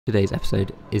Today's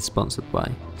episode is sponsored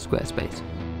by Squarespace.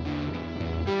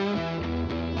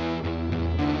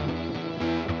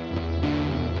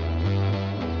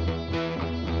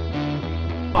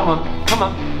 Come on, come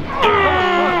on.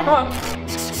 Come on.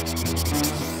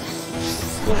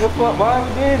 Why are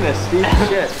we doing this, stupid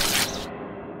shit?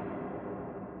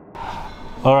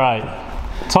 Alright,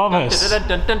 Thomas.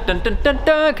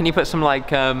 Can you put some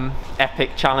like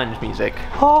epic challenge music?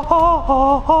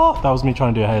 That was me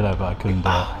trying to do a Halo, but I couldn't do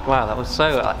it. Wow, that was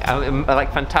so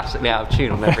like fantastically out of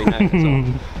tune on every note.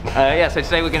 Yeah, so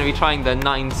today we're going to be trying the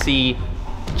 9C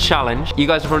challenge. You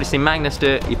guys have already seen Magnus do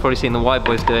it, you've probably seen the Y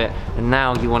boys do it, and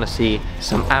now you want to see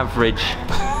some average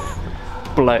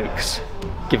blokes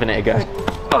giving it a go.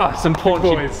 Oh, some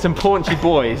paunchy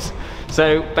boys.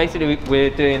 So basically we're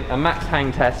doing a max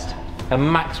hang test, a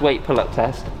max weight pull-up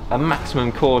test, a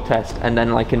maximum core test, and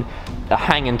then like a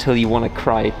hang until you want to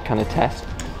cry kind of test.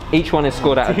 Each one is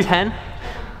scored out of 10.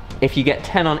 If you get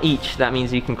 10 on each, that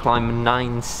means you can climb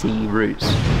 9C routes.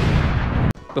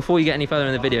 Before you get any further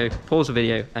in the video, pause the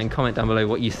video and comment down below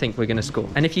what you think we're going to score.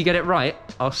 And if you get it right,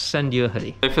 I'll send you a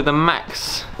hoodie. So for the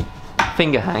max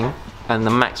finger hang and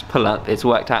the max pull-up, it's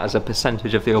worked out as a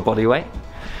percentage of your body weight.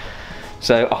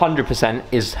 So 100%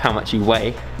 is how much you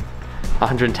weigh.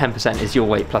 110% is your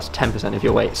weight plus 10% of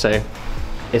your weight. So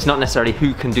it's not necessarily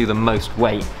who can do the most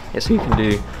weight, it's who can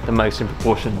do the most in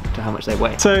proportion to how much they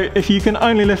weigh. So if you can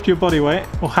only lift your body weight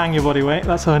or hang your body weight,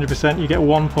 that's 100%, you get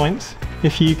 1 point.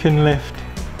 If you can lift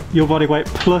your body weight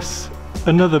plus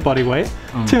another body weight,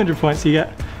 200 points, you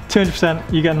get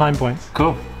 200%, you get 9 points.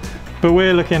 Cool. But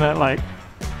we're looking at like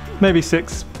maybe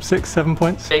 6, 7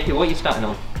 points. JP, what are you starting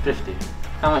on? 50.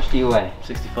 How much do you weigh?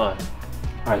 65.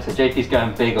 Alright, so JP's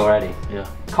going big already. Yeah.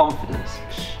 Confidence.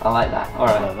 I like that.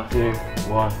 Alright. Like 2,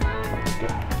 1, go.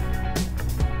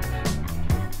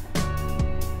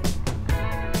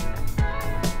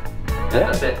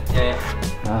 Yeah, that's it. Yeah.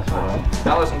 That's alright.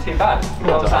 That wasn't too bad.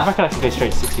 What was I that? reckon I can go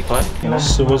straight to 65. You know?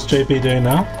 So what's JP doing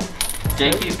now?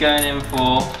 JP's going in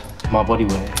for... My body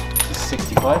weight is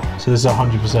 65. So this is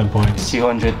 100% points.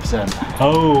 200%.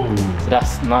 Oh. So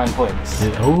that's 9 points.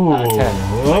 Oh. Out of 10.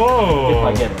 Oh. If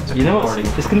I get it. You know what?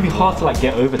 It's going to be hard to like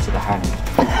get over to the hang.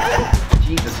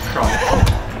 Jesus Christ.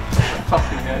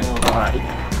 Fucking going on. Alright.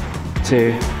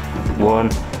 2, 1,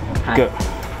 go.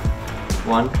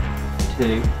 1,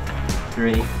 2,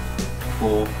 3,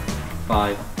 4,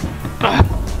 5.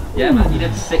 Yeah man, you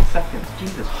did 6 seconds.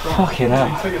 Jesus Christ. Fucking hell.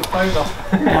 You took your phone off.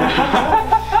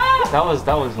 That was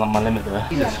like my limit there.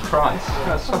 Jesus Christ.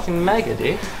 That's fucking mega,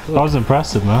 dude. That was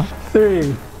impressive, man.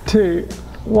 3, 2,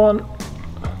 1.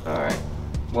 Alright.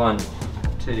 1,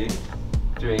 2,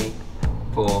 3,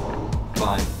 4,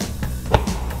 5.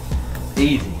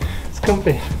 Easy. It's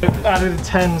comfy. I've added a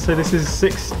 10, so this is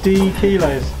 60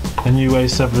 kilos. And you weigh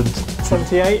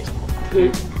 78.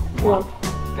 2, 1.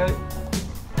 Go.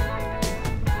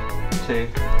 2,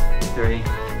 3,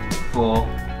 4,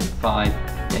 5.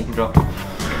 Yeah, you can drop.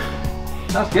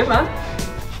 That's good, man.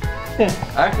 Yeah.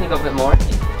 I reckon you got a bit more. I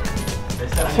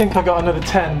think I got another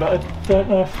 10, but I don't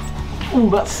know if... Ooh,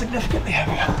 that's significantly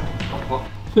heavier. What?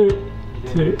 3,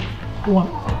 2, 1.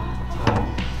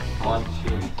 1,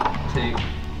 2,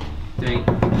 3.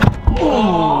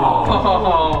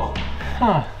 Oh!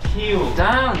 Huh. Heel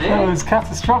down, dude. That was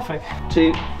catastrophic.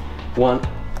 2, 1.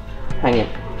 Hang it.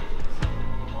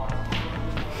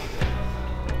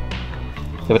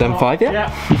 Have we done 5 yet? Yeah.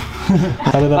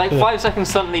 How did that Like feel? 5 seconds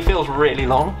suddenly feels really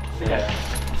long. Yeah.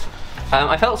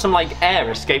 I felt some like air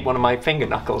escape one of my finger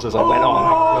knuckles as I went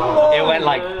on. It went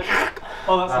like.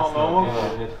 Oh, that's not normal.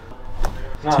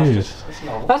 No, Dude. it's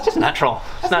normal. That's just natural.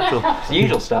 It's natural. It's the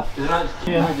usual stuff.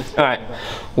 Yeah. Alright.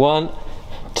 1,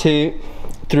 2,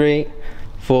 3,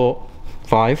 4,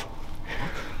 5.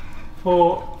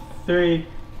 4, 3,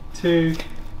 2,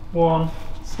 1.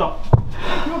 Stop.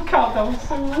 Your countdown was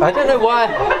so weird. I don't know why.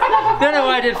 I don't know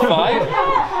why I did 5.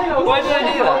 Why did I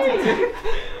do that?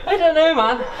 I don't know,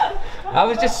 man. I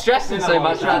was just stressing so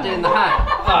much about doing the hang.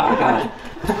 Oh god.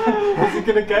 Is it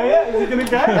gonna go yet? Is it gonna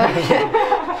go?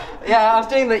 Yeah, I was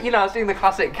doing the, I was doing the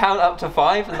classic count up to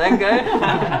 5 and then go.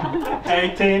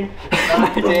 18.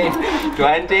 19,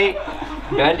 20,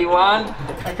 21.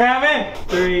 Okay, I'm in.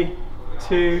 3,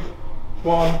 2,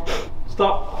 1.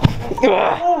 Stop.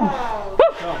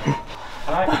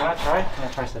 Can I try? Can I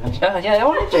try 7? Yeah,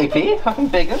 all right, JP. Fucking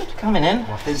big one. Coming in.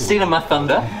 Stealing my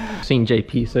thunder. I've seen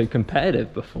JP so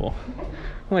competitive before.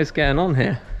 What is going on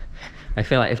here? I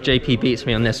feel like if JP beats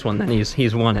me on this one, then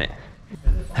he's won it.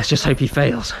 Let's just hope he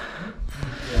fails.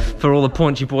 For all the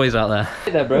paunchy boys out there.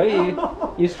 Hey there,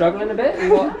 bro. You struggling a bit?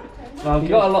 You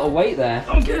got a lot of weight there.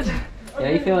 I'm good. Yeah,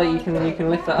 you feel like you can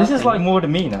lift that up? This is like more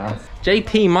than me now.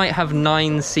 JP might have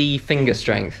 9C finger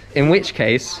strength, in which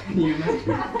case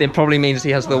it probably means he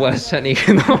has the worst technique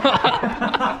in the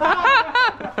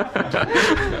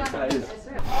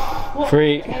world.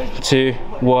 3, 2,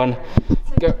 1,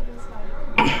 go.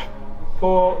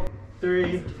 4,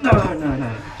 3. No.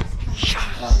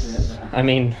 I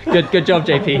mean, good job,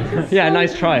 JP. Yeah,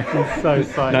 nice try. So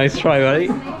fun. Nice try, buddy.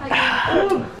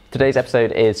 Today's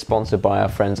episode is sponsored by our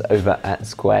friends over at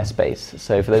Squarespace.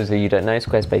 So for those of you who don't know,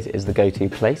 Squarespace is the go-to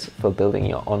place for building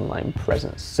your online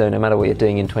presence. So no matter what you're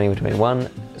doing in 2021,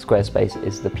 Squarespace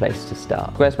is the place to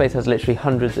start. Squarespace has literally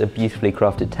hundreds of beautifully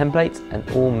crafted templates, and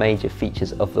all major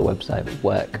features of the website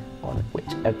work on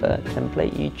whichever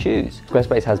template you choose.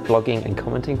 Squarespace has blogging and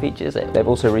commenting features. They've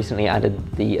also recently added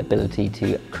the ability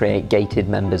to create gated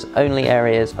members only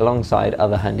areas alongside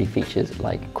other handy features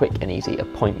like quick and easy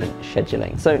appointment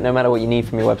scheduling. So no matter what you need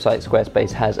from your website,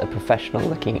 Squarespace has a professional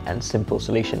looking and simple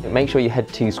solution. Make sure you head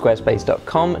to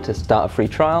squarespace.com to start a free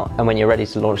trial, and when you're ready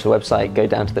to launch the website, go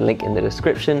down to the link in the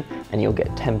description and you'll get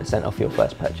 10% off your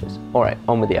first purchase. All right,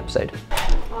 on with the episode.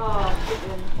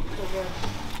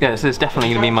 Yeah, this is definitely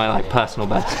going to be my like personal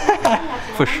best,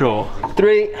 for sure.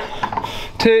 3,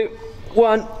 2,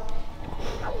 1.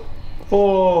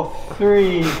 4,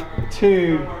 3,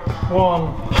 2, 1.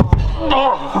 Oh,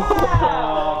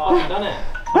 I've done it.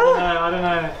 I don't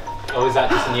know. Oh, is that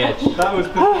just on the edge? That was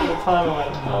before the timer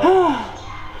went.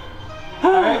 I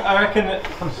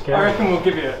reckon we'll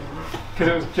give you it, because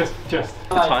it was just.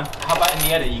 That's fine. How about in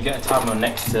the edit you get a timer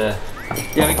next to...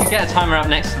 Yeah, we could get a timer up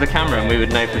next to the camera and we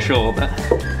would know for sure, but...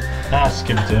 Nah, just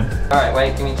give it to him. Alright,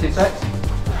 wait, give me 2 secs.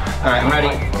 Alright, I'm ready.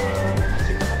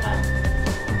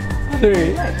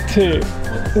 3, 2,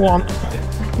 1.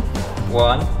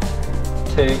 1,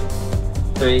 2,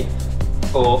 3,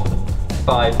 4,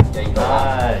 5. Yeah, you got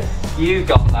that. You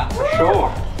got that for sure.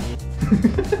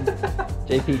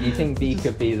 JP, do you think B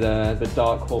could be the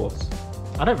dark horse?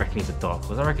 I don't reckon he's a dark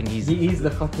horse. I reckon he's He's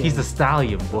the fucking... He's the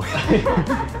stallion, boy.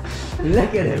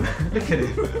 Look at him. Look at him.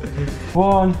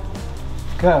 1,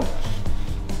 go.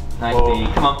 Nice, 4, B.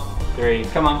 Come on. 3,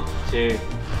 Come on. 2,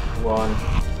 1.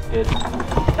 Good.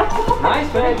 Nice,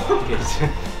 babe. Good.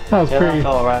 That was pretty, that's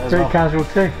all right as pretty well. casual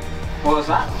too. What was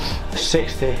that?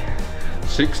 60.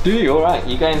 60, alright.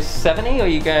 You going 70 or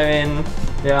you going...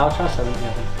 Yeah, I'll try 70.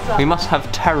 I think. We must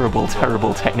have terrible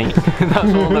technique.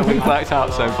 That's all that we've worked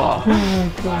out so far.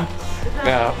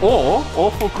 Yeah, or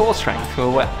awful core strength.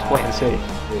 We'll wait and see.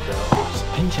 Just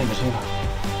pinching the two.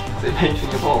 Is it pinching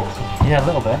your balls? Yeah, a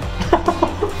little bit.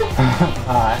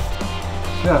 Alright.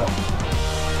 Go.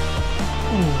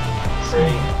 3, 2,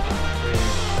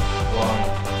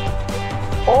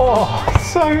 1. Oh,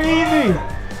 so easy.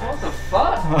 What the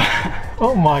fuck?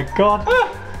 Oh my god.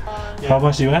 How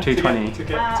much do you want? 220. 220. To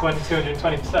get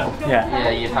 220%. Yeah. Yeah,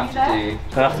 you'd have to do...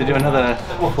 I'll have to do another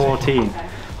 14.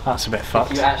 That's a bit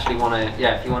fucked. If you actually want to,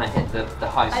 if you want to hit the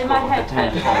high score of the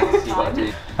 10 points, you've got to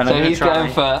do. And So I'm he's gonna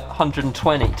going for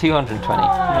 120, 220.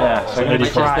 Yeah, so Which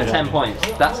is the 10 points.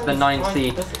 That's the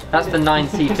 9C. That's the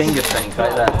 9C finger strength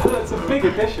right there. That's a big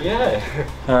addition.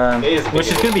 Yeah. Which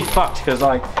is going to be fucked because,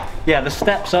 like, yeah, the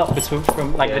steps up between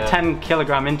from like the 10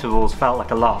 kilogram intervals felt like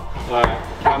a lot. Alright,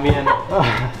 count me in.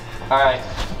 Alright.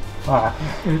 I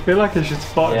feel like I should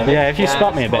spot him. Yeah, if you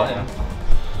spot me a bit. him.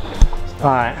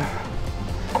 Alright.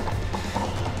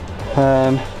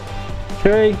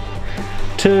 3,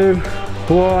 2,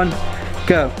 1,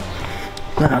 go.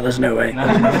 No, there's no way.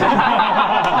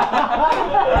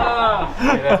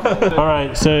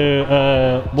 Alright,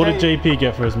 so what did JP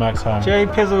get for his max time? Jay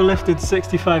Pizzle lifted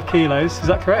 65 kilos, is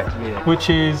that correct? Yeah. Which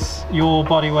is your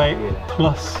body weight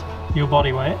plus your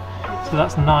body weight. So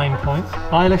that's 9 points.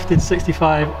 I lifted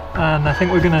 65 and I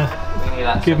think we're gonna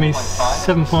give me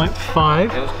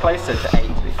 7.5. It was closer to 8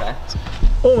 to be fair.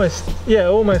 Almost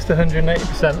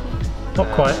 180%. Not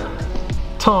quite.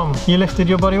 Tom, you lifted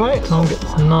your body weight. Tom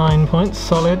gets 9 points,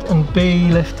 solid. And B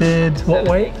lifted what 70.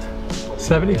 weight?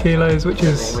 70 kilos, which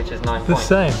is 9 the points.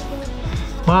 same.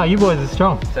 Wow, you boys are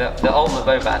strong. So the ultimate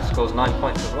Bobat scores 9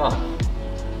 points as well.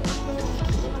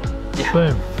 Yeah.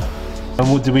 Boom. And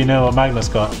what do we know what Magnus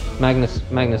got? Magnus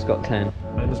got 10.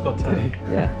 Magnus got 10.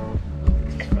 Yeah.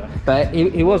 But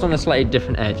he was on a slightly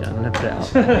different edge. I'm gonna put it out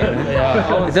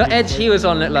there. The edge he was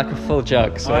on looked like a full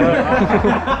jug. So.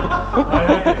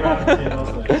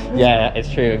 Yeah, it's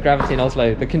true. Gravity in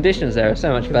Oslo, the conditions there are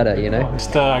so much better, you know. It's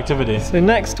the activity. So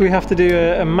next we have to do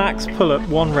a max pull-up,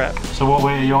 1 rep. So what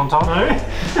weight are you on, Tom?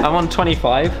 I'm on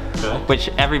 25, Okay. which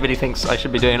everybody thinks I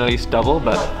should be doing at least double,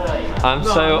 but I'm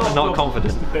so not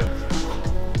confident.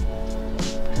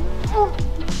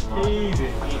 Easy.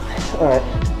 Alright.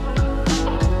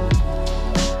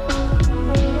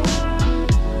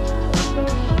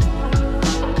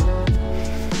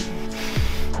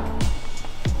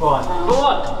 Go on. Go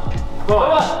on! Go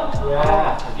on!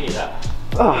 Yeah, I'll give you that.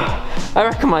 Oh, I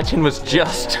reckon my chin was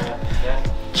just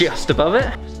above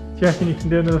it. Do you reckon you can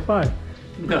do another 5?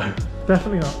 No.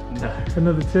 Definitely not? No.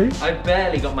 Another 2? I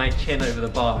barely got my chin over the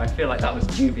bar. I feel like that was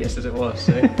dubious as it was,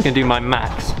 so. I'm gonna do my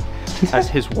max as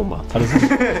his warm-up. How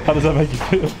does that make you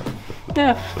feel?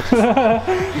 Yeah.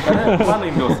 Finally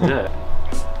able to do it.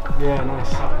 Yeah,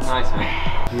 nice. Nice,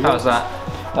 mate. How was that?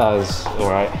 That was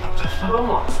alright.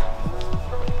 Come on.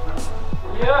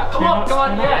 Yeah, come on, come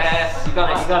on. Yes, you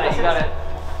got it, you got it, you got it.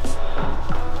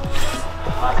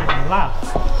 Laugh.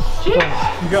 You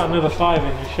got another 5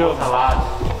 in your short.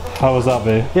 How was that,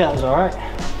 B? Yeah, it was alright.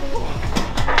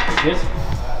 Good?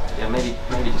 Yeah, maybe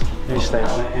just keep Maybe stay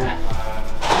on it, yeah.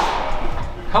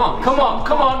 Come on, come on,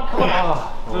 come on, come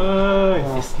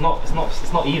on. It's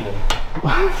not even.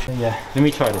 Yeah, let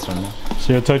me try this one now.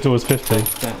 So your total was 50.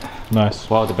 Yeah. Nice.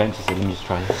 Well, the bench is let me just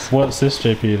try this. What's this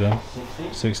JP then?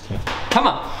 60. Come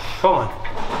on. Come on.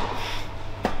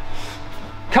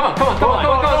 Come on, come on, come on,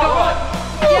 come on, come on, come on.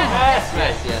 Yes,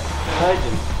 yes, yes.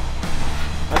 Legend.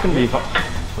 I can do a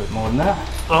bit more than that.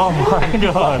 Oh my I can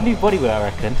god. do bodyweight, I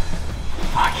reckon.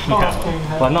 Fucking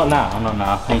hell. Well, not now, not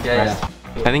now. I need to rest.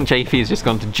 I think JP's just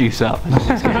gone to juice up and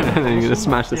he's gonna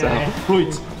smash this out.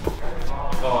 Wait.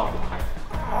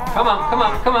 Come on, come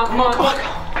on, come on, come on.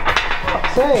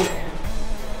 Say,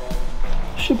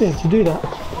 should be able to do that.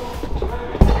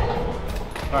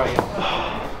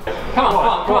 Come on, come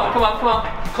on, come on, come on, come on.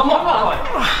 Come on, come on.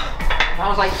 That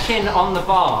was like chin on the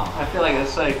bar. I feel like it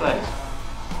was so close.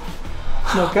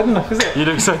 Not good enough, is it? You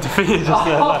look so defeated just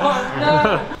there.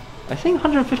 No. I think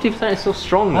 150% is still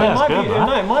strong, Yeah, though. it's good, man.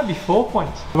 No, it might be 4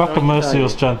 points. I reckon most of your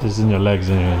strength is in your legs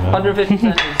anyway, man. 150% is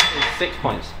 6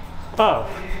 points. Oh.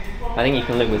 I think you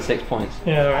can live with 6 points.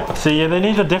 Yeah, right. See, yeah, they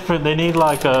need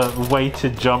like a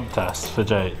weighted jump test for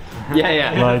Jake. Yeah,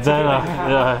 yeah. Like, then,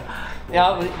 yeah.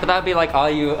 Yeah, but that'd be like,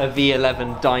 are you a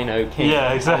V11 Dino King?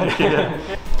 Yeah, exactly. Yeah.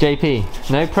 JP,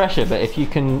 no pressure, but if you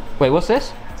can, wait, what's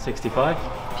this? 65.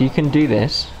 If you can do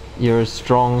this, you're as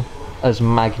strong as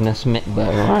Magnus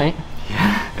Mittberg, right?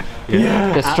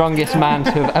 Yeah. The strongest man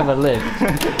to have ever lived.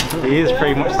 He is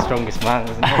pretty much the strongest man,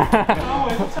 isn't he?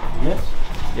 Yes.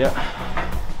 Yeah.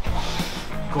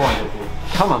 Go on, JP.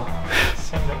 Come on.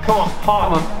 Come on,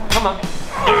 hard. Come on.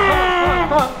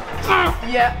 Come on.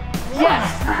 Yeah. Yes.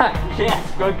 Yes.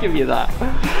 I'll give you that.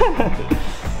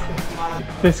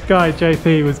 This guy,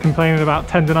 JP, was complaining about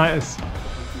tendonitis,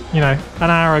 you know, an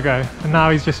hour ago, and now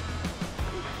he's just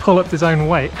pull-upped his own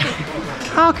weight.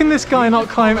 How can this guy not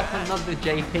climb? Another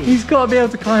JP. He's got to be able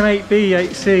to climb 8B,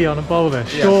 8C on a boulder,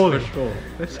 surely.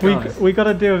 For sure. We got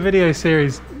to do a video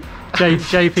series.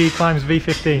 JP climbs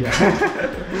V15.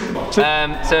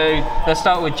 So let's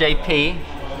start with JP.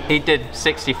 He did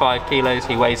 65 kilos.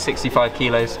 He weighs 65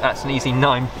 kilos. That's an easy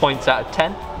 9 points out of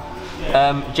 10.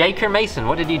 Jake or Mason,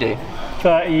 what did you do?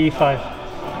 35.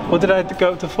 Or did I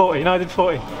go up to 40? No, I did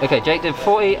 40. Okay, Jake did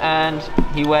 40 and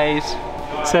he weighs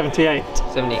 78.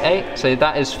 78. So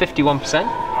that is 51%.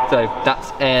 So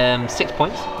that's 6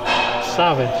 points.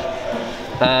 Savage.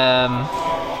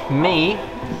 Me,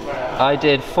 I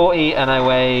did 40 and I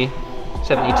weigh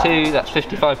 72. That's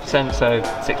 55%. So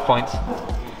 6 points.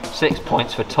 6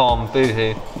 points for Tom.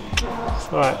 Boohoo.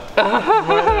 Alright. I'm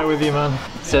right there with you, man.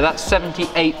 So that's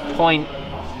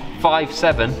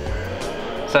 78.57.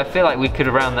 So I feel like we could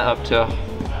round that up to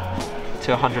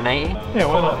 180. Yeah,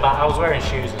 why not? I was wearing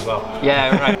shoes as well.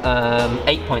 Yeah, right.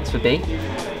 8 points for B.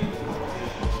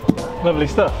 Lovely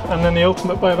stuff. And then the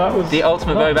ultimate Bobat was... The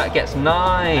ultimate Bobat gets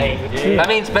 9. That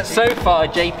means, but so far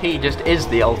JP just is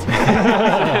the ultimate.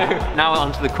 So, now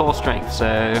on to the core strength.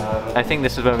 So I think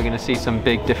this is where we're going to see some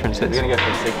big differences. We're going to go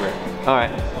for a cigarette.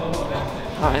 Alright,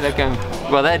 they're going...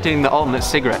 Well, they're doing the ultimate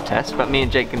cigarette test, but me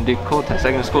and Jake can do core test.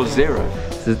 They're going to score 0.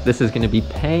 This is going to be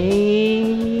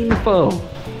painful.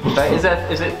 But is there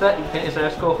a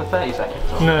score for 30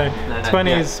 seconds? Or? No. 20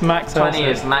 yeah. is max. 20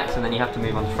 is max, and then you have to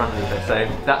move on to front lever. So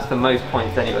that's the most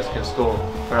points any of us can score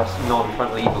for us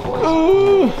non-front lever boys.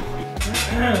 Ooh.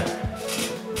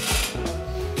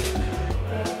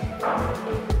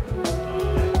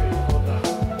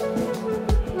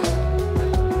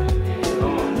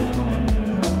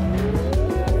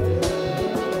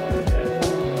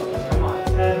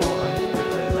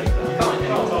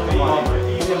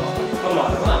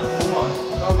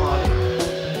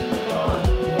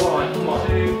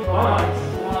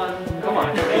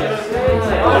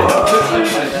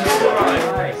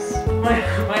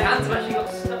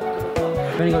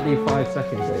 You've only got to do 5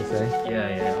 seconds, they say.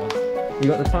 Yeah. You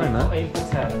got the timer? 8 to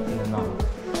 10 and then 9.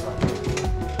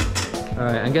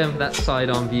 Alright, I'm going for that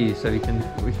side-on view so you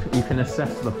can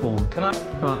assess the form. Can I?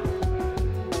 Come on.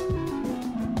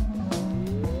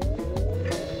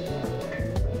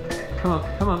 Come on,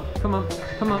 come on, come on,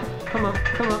 come on, come on,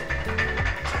 come on.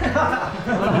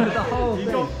 The whole You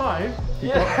thing. got 5? You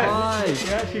got 5.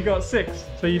 You actually got 6,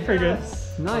 so you're pretty good.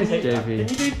 Nice, Can JV. you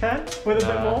do 10 with a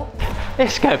bit more?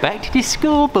 Let's go back to the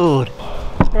scoreboard.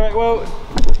 Right, well,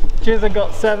 Jizza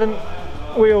got 7,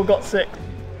 we all got 6.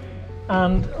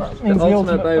 And that means the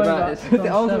ultimate Bobat is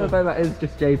the ultimate Bobat is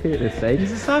just JP at this stage.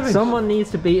 He's a savage. Someone needs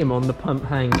to beat him on the pump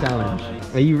hang challenge.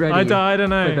 Are you ready? I don't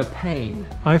know. For the pain.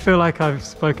 I feel like I've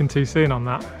spoken too soon on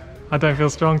that. I don't feel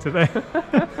strong today.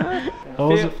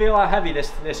 Feel how heavy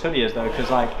this hoodie is though, because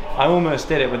like I almost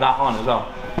did it with that on as well.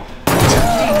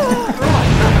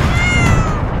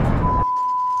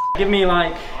 Give me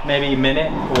like maybe a minute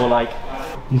or like.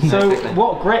 So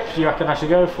what grip do you reckon I should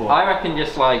go for? I reckon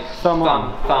just like thumb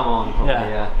on. Probably,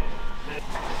 yeah.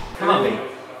 Come on, B.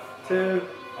 2,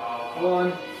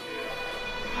 1.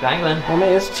 Dangling. Oh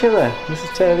mate, it's chiller. This is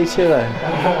totally chiller.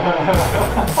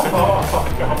 Oh my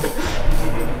god.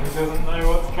 He doesn't know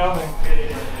what's coming.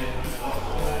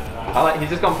 I like. He's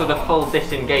just gone for the full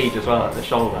disengage as well at the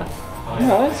shoulder.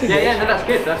 No, that's Yeah, no, that's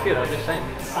good. That's good. I was just saying.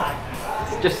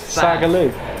 Just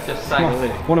Sagaloo. Just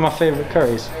Sagaloo. One of my favourite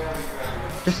curries.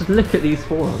 Just look at these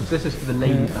forearms. This is for the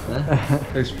ladies up there.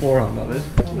 Those forearm lovers.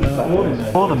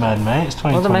 For the men, mate. It's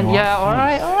 2021. For the men, yeah. All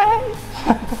right, all right.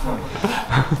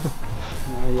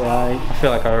 Yeah, I feel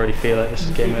like I already feel it. This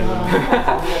is game over.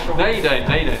 No, you don't.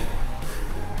 No, you don't.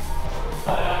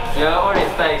 Yeah, already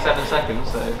at 37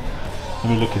 seconds, so. Let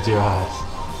me look into your eyes.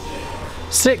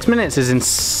 6 minutes is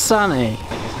insanity.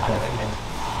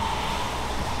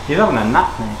 He's having a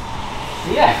nap, mate.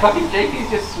 Yeah, fucking JP's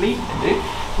just sleeping, dude.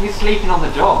 He's sleeping on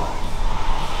the job.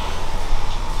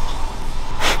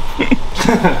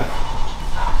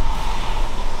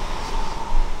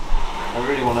 I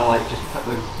really want to like just put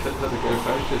the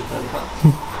GoPro just then.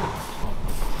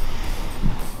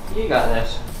 You got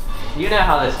this. You know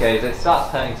how this goes. It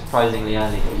starts hurting surprisingly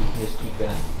early, but you can just keep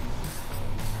going.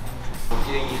 Do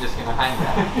you think you're just gonna hang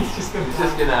there? He's just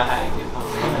gonna hang.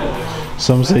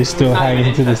 Some say still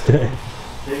hanging to this day.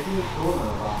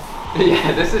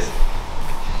 Yeah, this is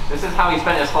how he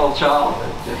spent his whole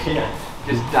childhood.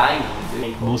 Just dangling,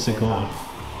 dude. What's it called?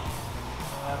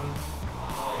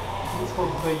 It's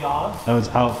called the yard. Oh, it's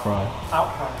outfry.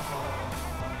 Outcry.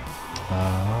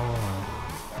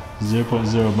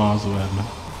 0.0 miles away, man.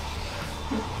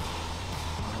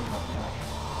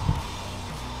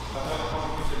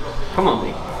 Come on,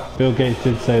 Lee. Bill Gates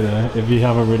did say that if you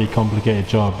have a really complicated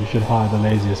job, you should hire the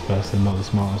laziest person, not the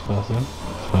smartest person.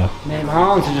 So. Mate, my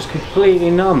arms are just completely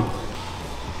numb.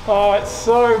 Oh, it's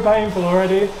so painful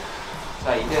already.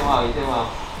 So you're doing well, you're doing well.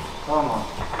 Come on.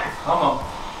 Come on.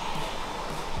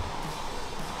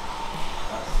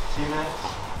 That's 2 minutes.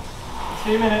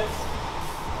 2 minutes.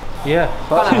 Yeah,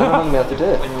 But I'm not going to be able to do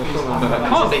it.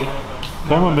 Come on, B.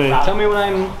 Come on, B. Tell me when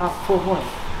I'm at full point.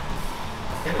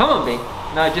 Come on, B.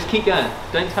 No, just keep going.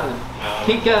 Don't tell him.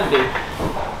 Keep going, B.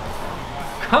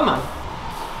 Come on.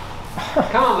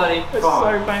 Come on, buddy. It's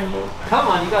so painful. Come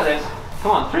on, you got this.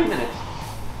 Come on, 3 minutes.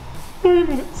 3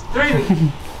 minutes. 3 minutes.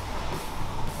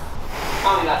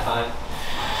 Can't be that time.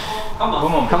 Come on.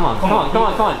 Come on, come on, come on, come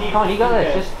on, come on. Come on, you got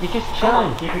this. You're just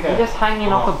chilling. You're just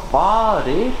hanging off a bar,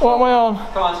 dude. What am I on?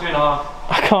 Come on, 2.5.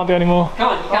 I can't do any more. Come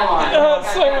on, you can.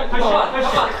 That's so much Push more. on, push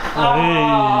on.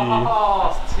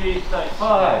 Oh, 2:35.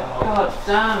 God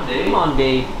damn, dude. Come on,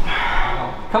 B.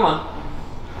 Come on.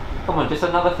 Come on, just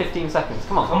another 15 seconds.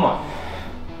 Come on. Come on.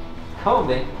 Come on,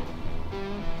 B.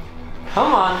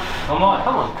 Come on. Come on.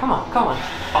 Come on, come on, come on.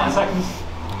 5 seconds.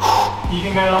 You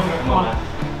can go longer. Come on.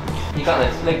 You got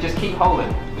this. Look, just keep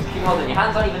holding. Just keep holding. Your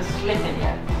hands aren't even slipping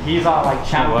yet. He's not like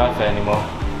champ worth it anymore.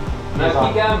 No,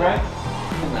 keep going, bro.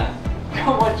 Come there.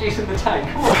 Come on, Jason the tank.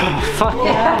 Come on. Fuck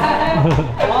yeah.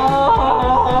 Oh.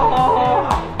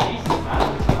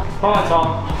 Come on, Tom.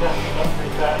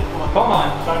 Come on.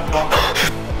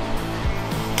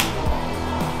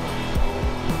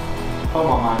 Come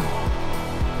on, man.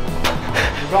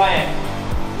 Ryan.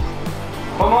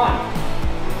 Come on.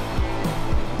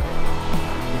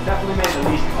 You definitely made the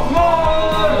least.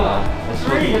 That's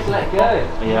 3. Just let go.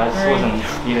 Yeah, I just wasn't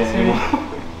eating anymore.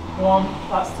 1.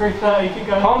 That's 3:30. Keep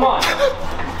going. Come on.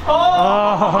 Oh!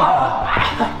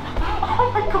 Oh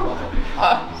my god.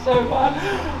 So bad.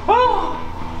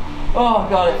 Oh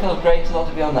god, it feels great to not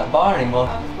to be on that bar anymore.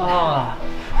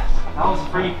 That was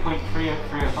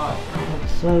 3.305.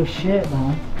 So shit,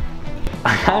 man.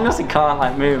 I honestly can't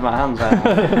like move my hands right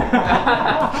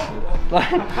now.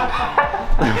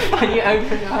 Can you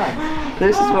open your hand?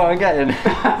 This is what I'm getting.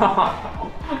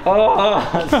 Oh,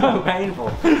 that's so painful.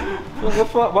 What the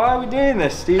fuck? Why are we doing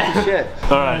this stupid shit?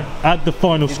 Alright, add the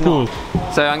final scores.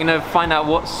 So I'm going to find out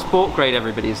what sport grade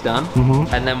everybody's done,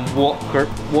 and then what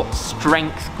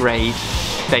strength grade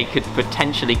they could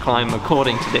potentially climb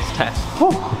according to this test.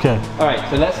 Okay. Alright,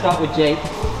 so let's start with Jake.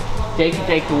 Jake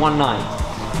for 1-9.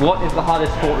 What is the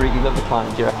hardest sport route you've ever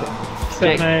climbed, do you reckon?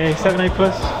 7A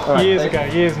plus. Right, years so- ago,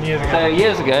 years and years ago. So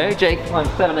years ago, Jake climbed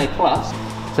 7A plus.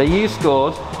 So you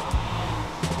scored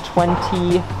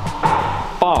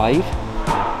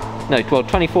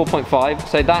 24.5.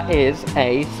 So that is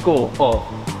a score of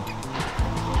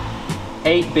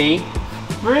 8B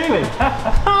Really?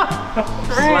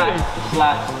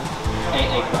 slash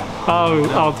 8A plus. Oh,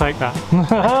 I'll take that.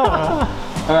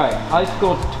 Alright, I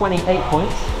scored 28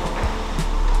 points.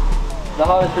 The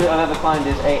hardest route I've ever climbed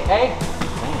is 8A.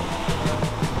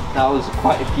 That was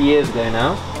quite a few years ago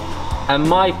now. And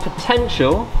my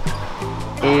potential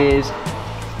is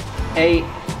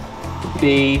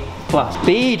 8B plus.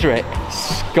 Beedrick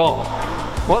Scott.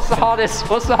 What's the hardest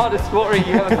sport route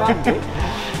you ever climbed?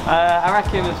 I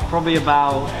reckon it's probably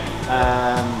about,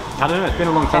 I don't know, it's been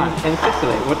a long time. In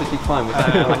Sicily, what did you climb? Was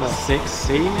that Like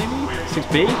 6C maybe?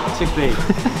 6B? 6B,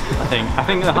 I think. I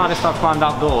think the hardest I've climbed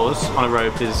outdoors on a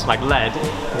rope is like lead.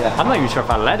 Yeah. I'm not even sure if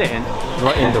I led it in.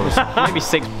 Right, indoors. Maybe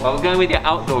 6. Well, we're going with your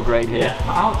outdoor grade here. Yeah.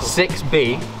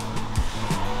 6B.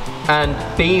 And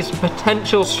B's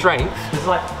potential strength It's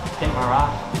like in my eye.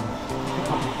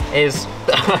 is...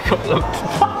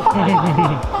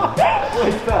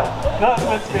 That's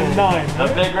meant to be a 9. The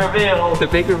big reveal. The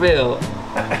big reveal.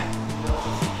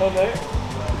 Oh no.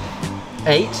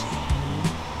 8.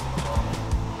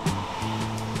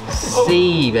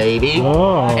 C, baby.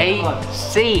 Oh.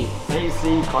 8C.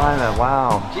 AC climber,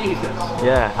 wow. Jesus.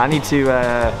 Yeah, I need to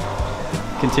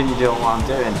continue doing what I'm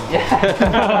doing.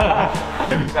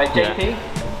 Right, JP?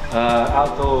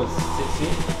 Outdoors 6C.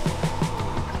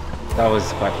 That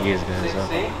was quite a few years ago as well.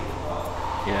 6C.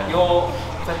 Yeah. Your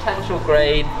potential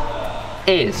grade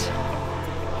is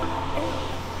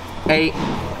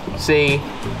 8C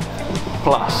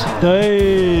plus.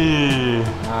 Hey.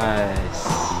 Nice.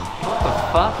 What the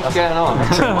fuck is going on?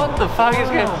 What the fuck is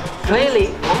going on? Clearly,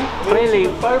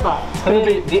 Bobat.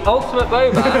 the ultimate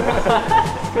Bobat.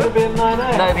 It's gonna be a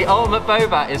 9A. No, the ultimate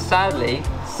Bobat is sadly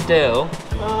still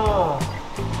Oh.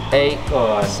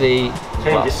 8C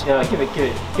plus. Give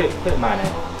it 9A.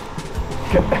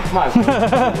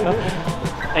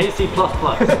 AC plus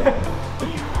plus.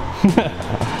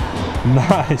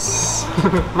 Nice.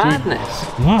 Madness.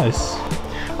 Nice.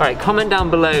 Alright, comment down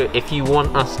below if you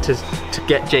want us to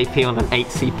get JP on an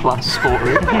 8C plus sport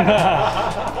route.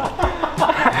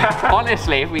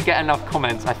 Honestly, if we get enough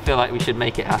comments, I feel like we should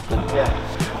make it happen. Yeah.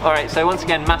 Alright, so once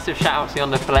again, massive shout out to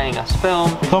Xian for letting us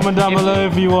film. Comment down below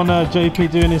if you want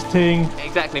JP doing his thing.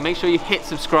 Exactly, make sure you hit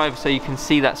subscribe so you can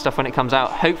see that stuff when it comes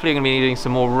out. Hopefully you're going to be doing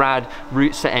some more rad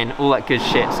route setting, all that good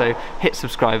shit. So hit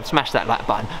subscribe, smash that like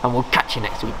button, and we'll catch you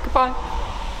next week. Goodbye.